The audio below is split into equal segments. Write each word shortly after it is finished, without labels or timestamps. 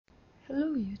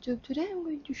Hello YouTube, today I'm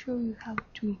going to show you how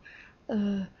to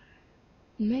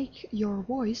make your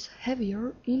voice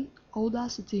heavier in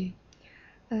Audacity.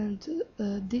 And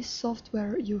this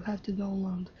software you have to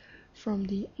download from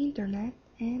the internet,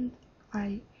 and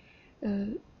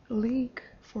link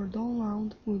for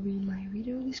download will be in my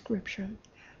video description.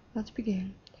 Let's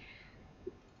begin.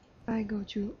 I go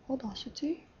to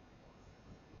Audacity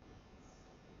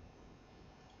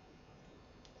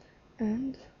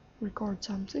and record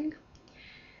something.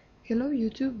 Hello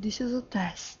YouTube, this is a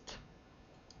test.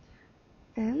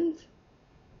 And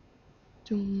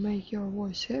to make your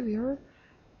voice heavier,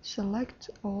 select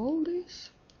all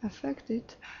this, affect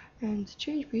it, and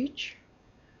change pitch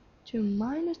to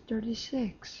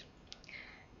 -36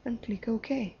 and click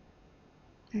OK.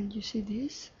 And you see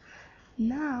this.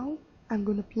 Now I'm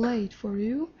gonna play it for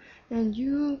you, and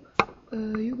you're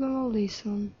gonna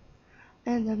listen,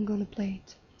 and I'm gonna play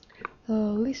it.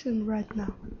 Listen right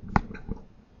now.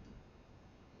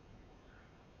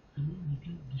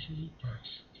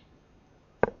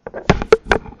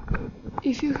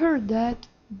 If you heard that,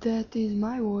 that is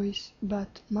my voice,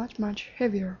 but much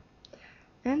heavier.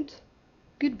 And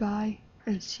goodbye,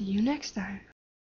 and see you next time.